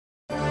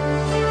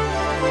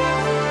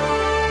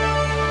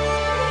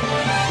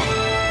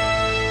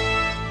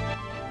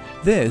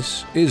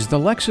This is the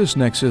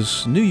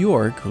LexisNexis New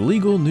York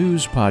Legal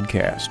News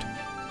Podcast.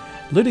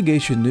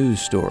 Litigation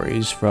news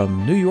stories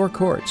from New York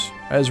courts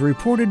as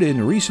reported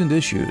in recent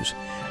issues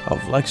of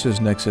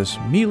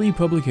LexisNexis Mealy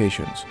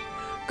Publications.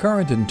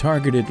 Current and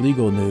targeted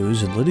legal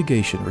news and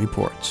litigation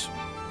reports.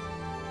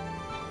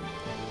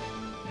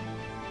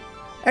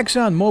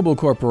 ExxonMobil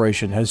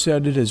Corporation has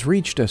said it has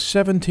reached a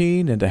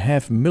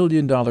 $17.5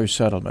 million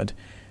settlement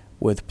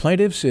with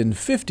plaintiffs in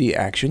 50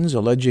 actions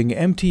alleging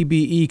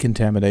MTBE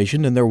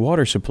contamination in their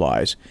water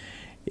supplies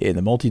in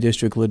the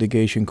multi-district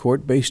litigation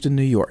court based in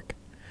New York.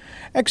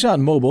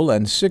 ExxonMobil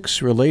and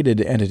 6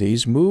 related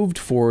entities moved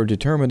for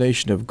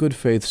determination of good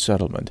faith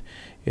settlement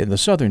in the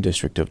Southern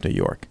District of New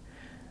York.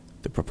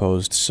 The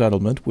proposed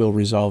settlement will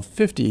resolve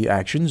 50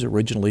 actions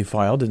originally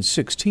filed in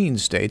 16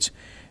 states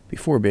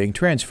before being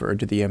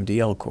transferred to the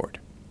MDL court.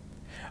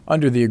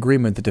 Under the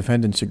agreement, the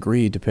defendants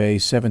agreed to pay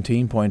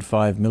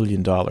 $17.5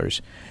 million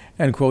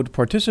and, quote,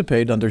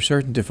 participate under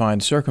certain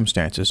defined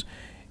circumstances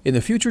in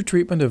the future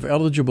treatment of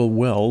eligible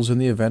wells in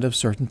the event of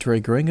certain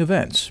triggering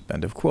events,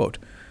 end of quote.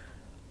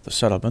 The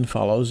settlement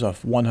follows a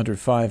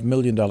 $105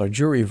 million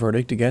jury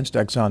verdict against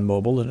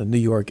ExxonMobil in a New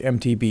York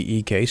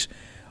MTBE case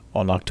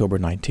on October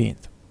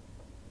 19th.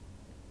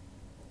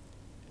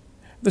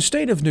 The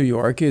state of New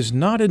York is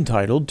not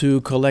entitled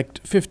to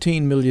collect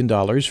 $15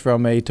 million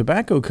from a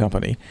tobacco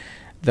company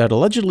that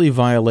allegedly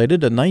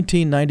violated a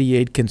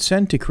 1998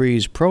 consent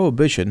decree's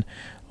prohibition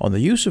on the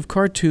use of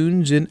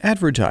cartoons in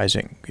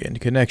advertising in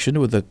connection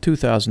with a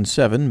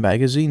 2007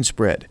 magazine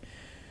spread.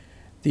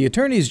 The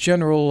attorneys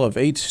general of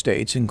 8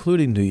 states,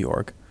 including New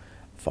York,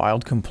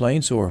 filed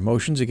complaints or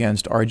motions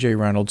against R.J.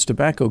 Reynolds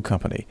Tobacco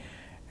Company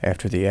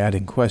after the ad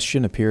in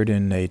question appeared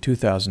in a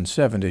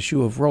 2007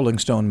 issue of Rolling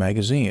Stone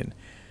magazine.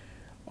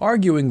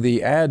 Arguing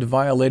the ad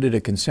violated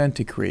a consent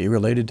decree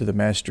related to the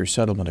master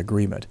settlement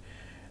agreement,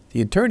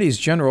 the attorneys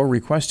general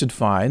requested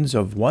fines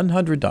of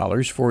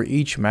 $100 for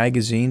each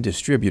magazine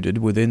distributed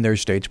within their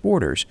state's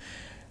borders,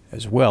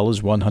 as well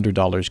as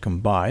 $100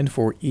 combined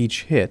for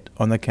each hit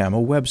on the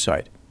Camel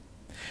website.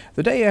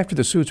 The day after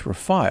the suits were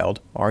filed,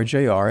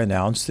 RJR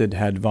announced it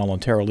had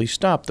voluntarily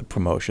stopped the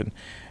promotion.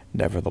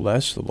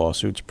 Nevertheless, the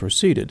lawsuits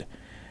proceeded.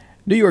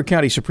 New York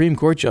County Supreme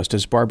Court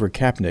Justice Barbara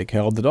Kapnick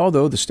held that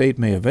although the state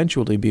may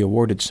eventually be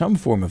awarded some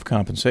form of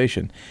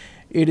compensation,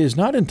 it is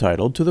not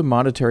entitled to the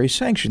monetary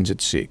sanctions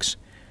it seeks.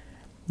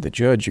 The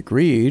judge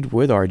agreed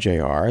with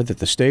RJR that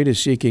the state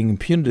is seeking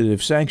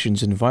punitive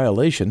sanctions in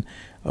violation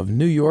of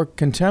New York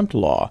contempt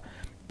law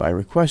by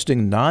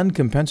requesting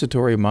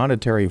non-compensatory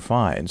monetary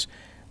fines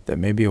that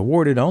may be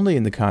awarded only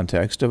in the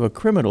context of a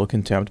criminal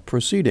contempt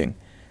proceeding.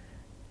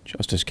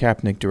 Justice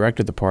Kapnick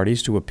directed the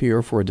parties to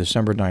appear for a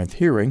December 9th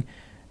hearing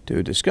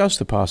to discuss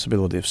the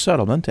possibility of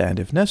settlement and,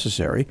 if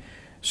necessary,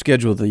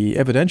 schedule the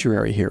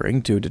evidentiary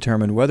hearing to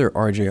determine whether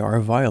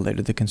RJR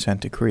violated the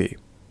consent decree.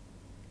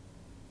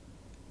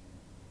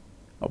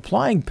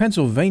 Applying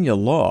Pennsylvania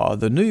law,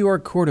 the New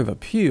York Court of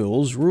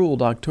Appeals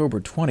ruled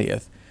October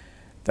 20th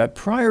that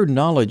prior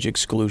knowledge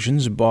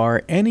exclusions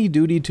bar any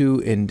duty to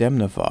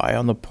indemnify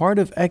on the part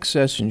of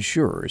excess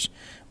insurers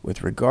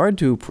with regard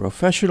to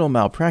professional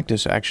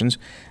malpractice actions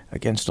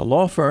against a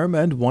law firm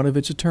and one of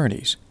its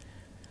attorneys.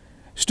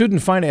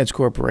 Student Finance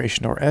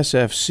Corporation, or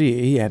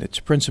SFC, and its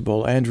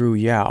principal, Andrew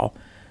Yao,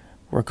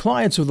 were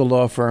clients of the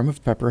law firm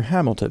of Pepper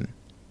Hamilton.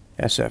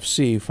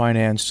 SFC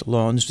financed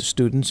loans to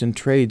students in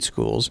trade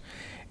schools.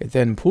 It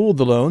then pooled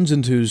the loans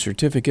into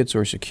certificates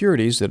or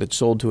securities that it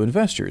sold to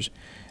investors,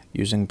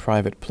 using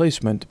private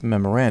placement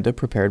memoranda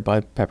prepared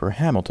by Pepper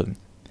Hamilton.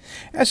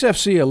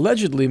 SFC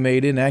allegedly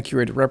made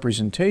inaccurate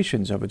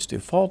representations of its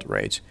default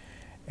rates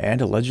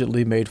and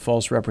allegedly made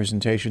false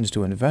representations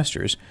to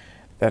investors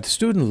that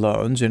student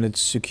loans in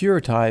its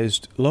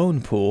securitized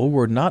loan pool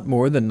were not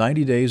more than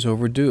 90 days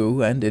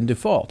overdue and in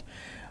default,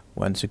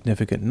 when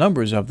significant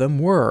numbers of them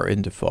were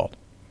in default.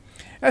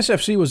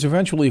 SFC was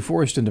eventually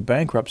forced into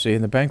bankruptcy,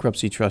 and the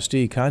bankruptcy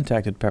trustee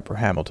contacted Pepper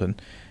Hamilton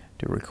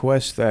to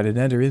request that it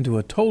enter into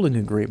a tolling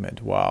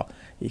agreement while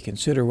he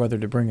considered whether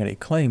to bring any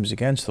claims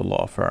against the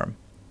law firm.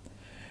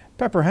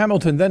 Pepper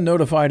Hamilton then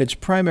notified its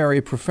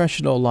primary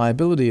professional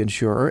liability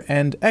insurer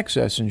and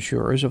excess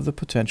insurers of the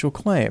potential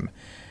claim.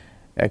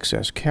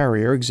 Excess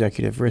Carrier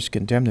Executive Risk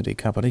Indemnity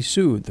Company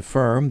sued the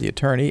firm, the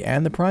attorney,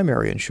 and the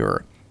primary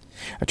insurer.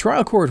 A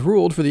trial court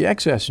ruled for the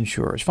excess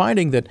insurers,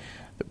 finding that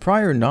the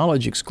prior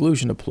knowledge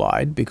exclusion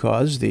applied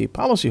because the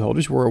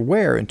policyholders were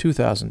aware in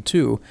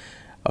 2002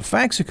 of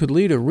facts that could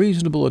lead a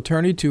reasonable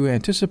attorney to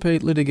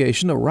anticipate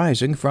litigation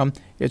arising from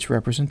its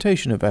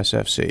representation of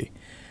SFC.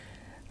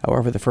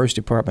 However, the First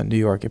Department New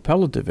York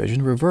Appellate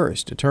Division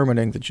reversed,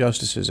 determining the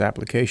justice's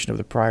application of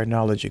the prior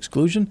knowledge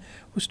exclusion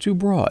was too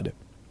broad.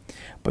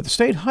 But the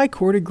state high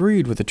court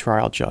agreed with the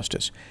trial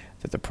justice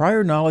that the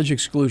prior knowledge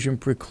exclusion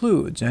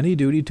precludes any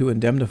duty to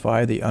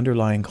indemnify the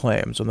underlying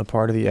claims on the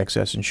part of the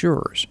excess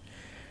insurers.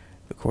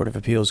 The Court of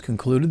Appeals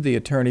concluded the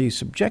attorney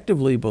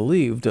subjectively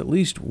believed at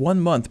least 1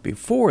 month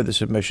before the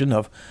submission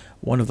of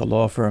one of the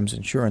law firm's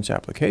insurance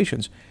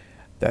applications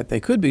that they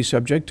could be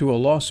subject to a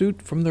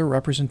lawsuit from their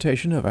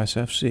representation of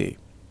SFC.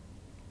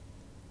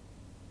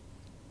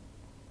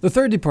 The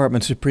Third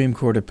Department Supreme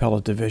Court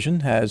Appellate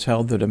Division has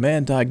held that a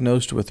man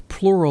diagnosed with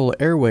pleural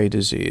airway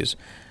disease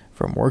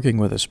from working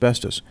with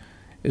asbestos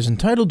is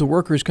entitled to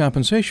workers'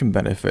 compensation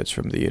benefits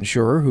from the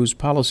insurer whose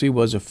policy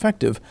was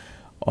effective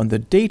on the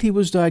date he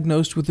was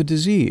diagnosed with the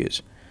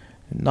disease,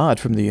 not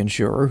from the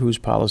insurer whose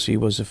policy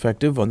was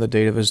effective on the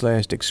date of his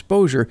last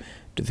exposure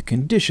to the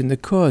condition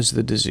that caused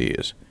the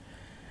disease.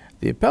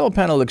 The appellate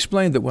panel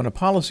explained that when a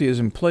policy is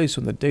in place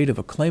on the date of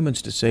a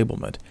claimant's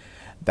disablement,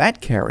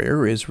 that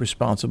carrier is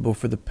responsible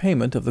for the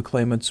payment of the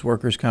claimant's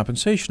workers'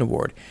 compensation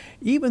award,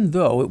 even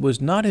though it was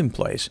not in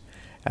place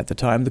at the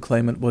time the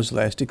claimant was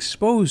last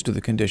exposed to the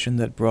condition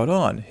that brought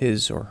on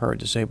his or her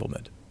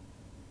disablement.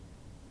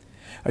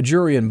 A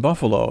jury in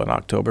Buffalo in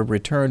October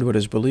returned what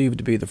is believed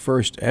to be the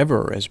first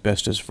ever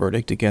asbestos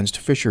verdict against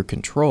Fisher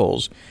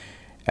Controls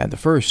and the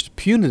first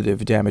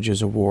punitive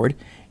damages award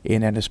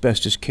in an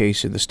asbestos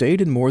case in the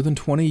state in more than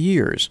 20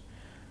 years.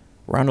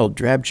 Ronald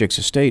Drabchick's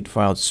estate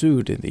filed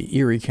suit in the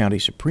Erie County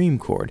Supreme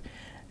Court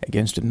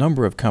against a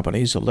number of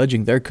companies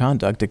alleging their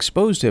conduct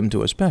exposed him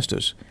to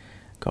asbestos,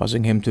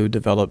 causing him to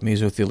develop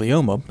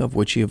mesothelioma, of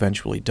which he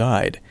eventually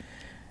died.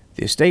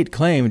 The estate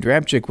claimed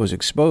Drabchick was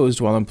exposed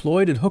while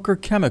employed at Hooker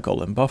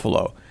Chemical in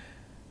Buffalo.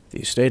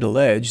 The estate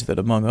alleged that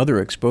among other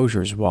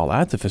exposures while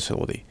at the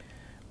facility,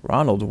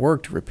 Ronald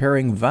worked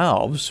repairing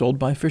valves sold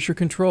by Fisher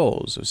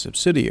Controls, a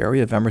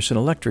subsidiary of Emerson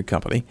Electric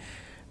Company,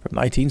 from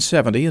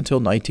 1970 until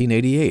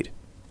 1988.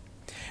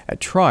 At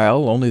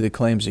trial, only the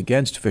claims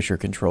against Fisher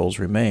Controls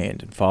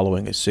remained, and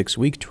following a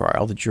 6-week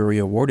trial, the jury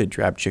awarded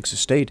Drabchick's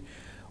estate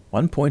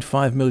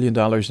 $1.5 million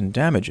in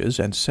damages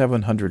and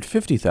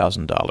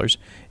 $750,000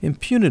 in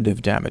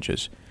punitive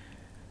damages.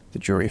 The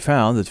jury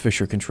found that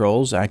Fisher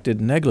Controls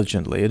acted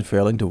negligently in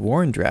failing to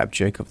warn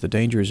Drabchick of the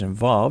dangers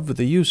involved with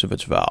the use of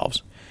its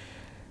valves.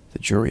 The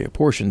jury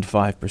apportioned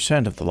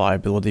 5% of the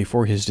liability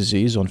for his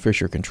disease on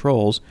Fisher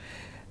Controls.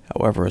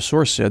 However, a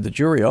source said the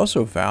jury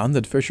also found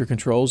that Fisher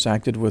Controls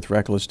acted with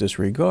reckless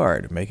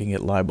disregard, making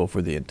it liable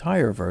for the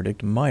entire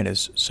verdict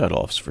minus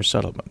set-offs for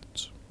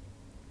settlements.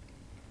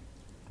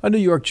 A New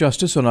York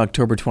justice on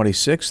October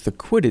 26th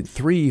acquitted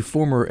 3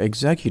 former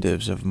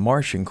executives of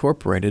Marsh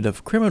Incorporated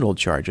of criminal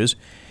charges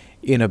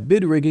in a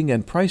bid-rigging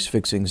and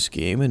price-fixing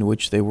scheme in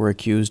which they were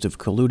accused of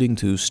colluding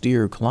to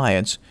steer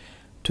clients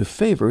to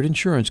favored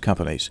insurance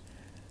companies.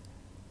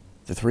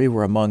 The 3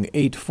 were among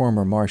 8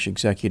 former Marsh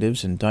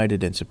executives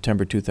indicted in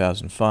September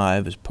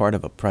 2005 as part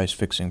of a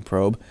price-fixing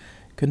probe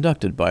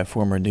conducted by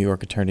former New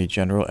York Attorney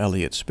General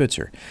Eliot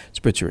Spitzer.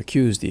 Spitzer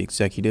accused the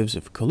executives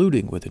of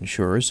colluding with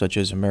insurers such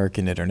as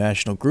American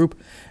International Group,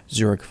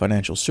 Zurich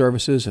Financial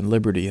Services, and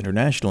Liberty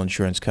International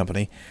Insurance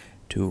Company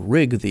to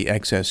rig the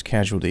excess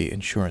casualty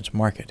insurance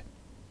market.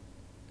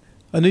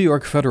 A New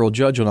York federal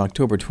judge on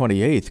October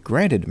 28th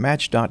granted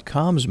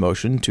Match.com's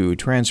motion to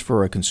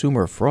transfer a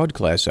consumer fraud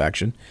class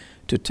action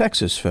to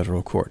Texas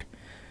federal court.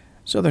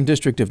 Southern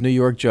District of New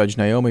York Judge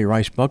Naomi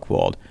Rice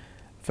Buchwald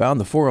found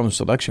the forum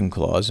selection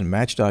clause in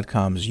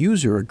Match.com's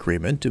user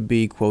agreement to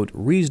be, quote,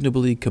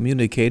 reasonably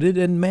communicated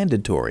and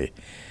mandatory.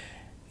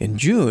 In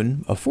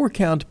June, a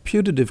 4-count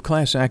putative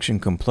class action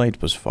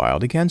complaint was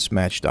filed against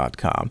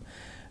Match.com,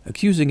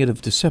 accusing it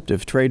of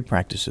deceptive trade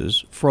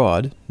practices,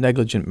 fraud,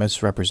 negligent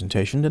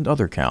misrepresentation, and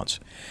other counts.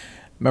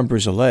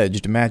 Members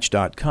alleged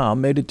Match.com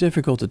made it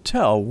difficult to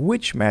tell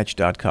which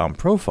Match.com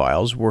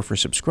profiles were for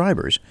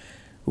subscribers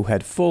who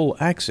had full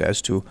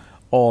access to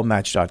all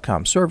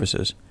Match.com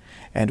services,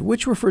 and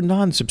which were for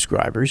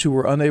non-subscribers who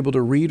were unable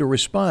to read or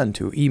respond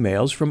to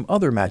emails from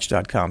other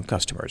Match.com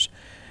customers.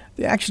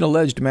 The action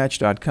alleged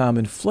Match.com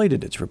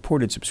inflated its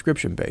reported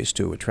subscription base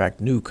to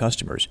attract new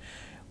customers,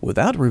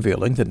 without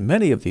revealing that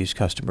many of these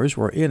customers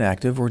were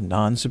inactive or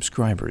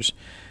non-subscribers.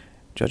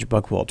 Judge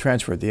Buchwald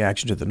transferred the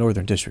action to the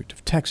Northern District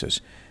of Texas,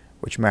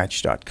 which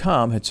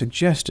Match.com had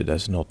suggested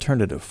as an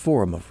alternative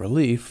forum of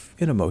relief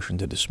in a motion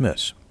to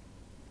dismiss.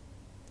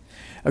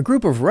 A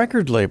group of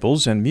record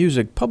labels and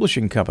music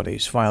publishing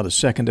companies filed a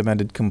second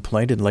amended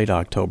complaint in late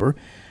October,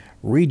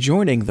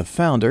 rejoining the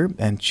founder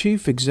and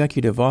chief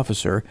executive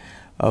officer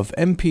of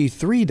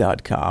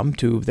MP3.com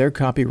to their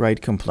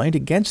copyright complaint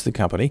against the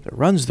company that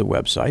runs the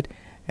website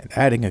and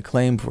adding a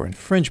claim for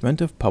infringement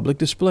of public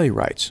display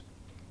rights.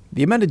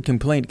 The amended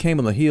complaint came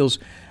on the heels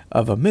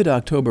of a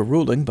mid-October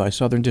ruling by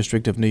Southern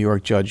District of New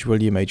York Judge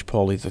William H.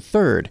 Pauley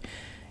III,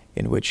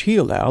 in which he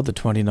allowed the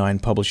 29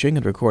 publishing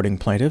and recording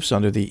plaintiffs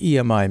under the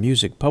EMI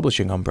Music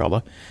Publishing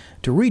umbrella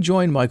to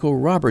rejoin Michael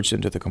Robertson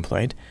to the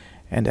complaint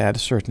and add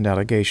certain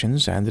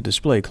allegations and the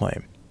display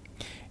claim.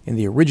 In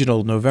the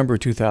original November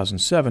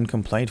 2007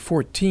 complaint,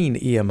 14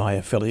 EMI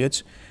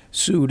affiliates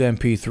sued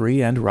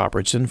MP3 and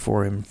Robertson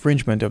for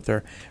infringement of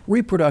their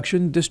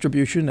reproduction,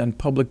 distribution, and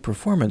public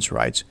performance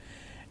rights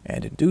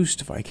and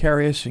induced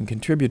vicarious and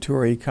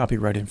contributory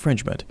copyright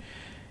infringement.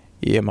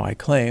 EMI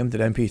claimed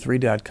that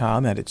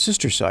MP3.com and its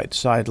sister site,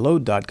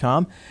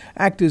 Sideload.com,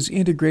 act as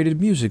integrated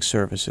music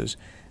services,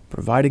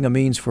 providing a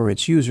means for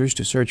its users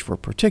to search for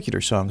particular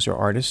songs or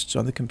artists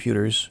on the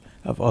computers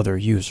of other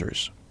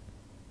users.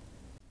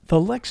 The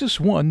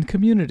Lexis One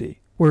Community,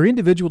 where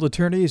individual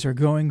attorneys are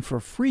going for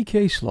free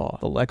case law,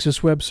 the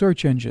Lexis web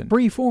search engine,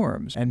 free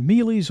forums, and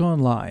Mealy's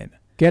Online.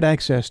 Get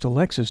access to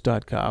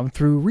Lexis.com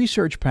through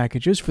research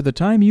packages for the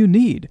time you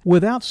need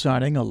without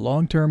signing a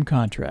long-term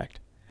contract.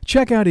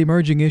 Check out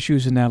emerging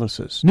issues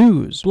analysis,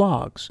 news,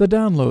 blogs, the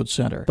Download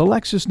Center, the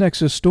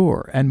LexisNexis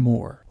store, and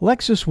more.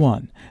 Lexis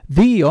One,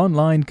 the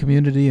online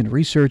community and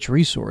research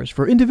resource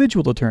for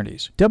individual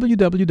attorneys.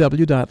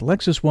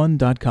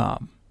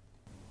 www.lexisone.com.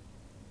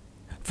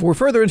 For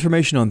further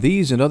information on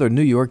these and other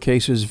New York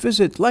cases,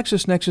 visit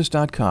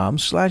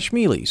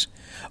LexisNexis.com/Mealy's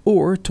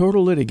or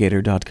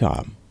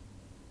TotalLitigator.com.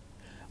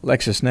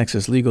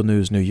 LexisNexis Legal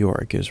News New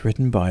York is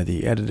written by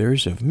the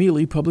editors of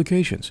Mealy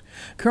Publications,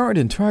 current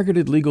and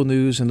targeted legal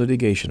news and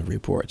litigation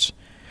reports.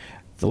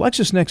 The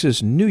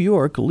LexisNexis New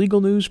York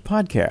Legal News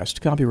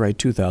Podcast, copyright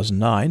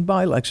 2009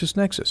 by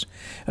LexisNexis,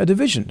 a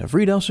division of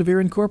Reed Elsevier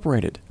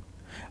Incorporated.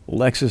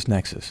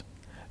 LexisNexis,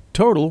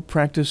 Total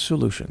Practice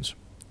Solutions.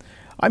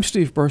 I'm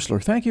Steve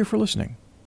Bursler. Thank you for listening.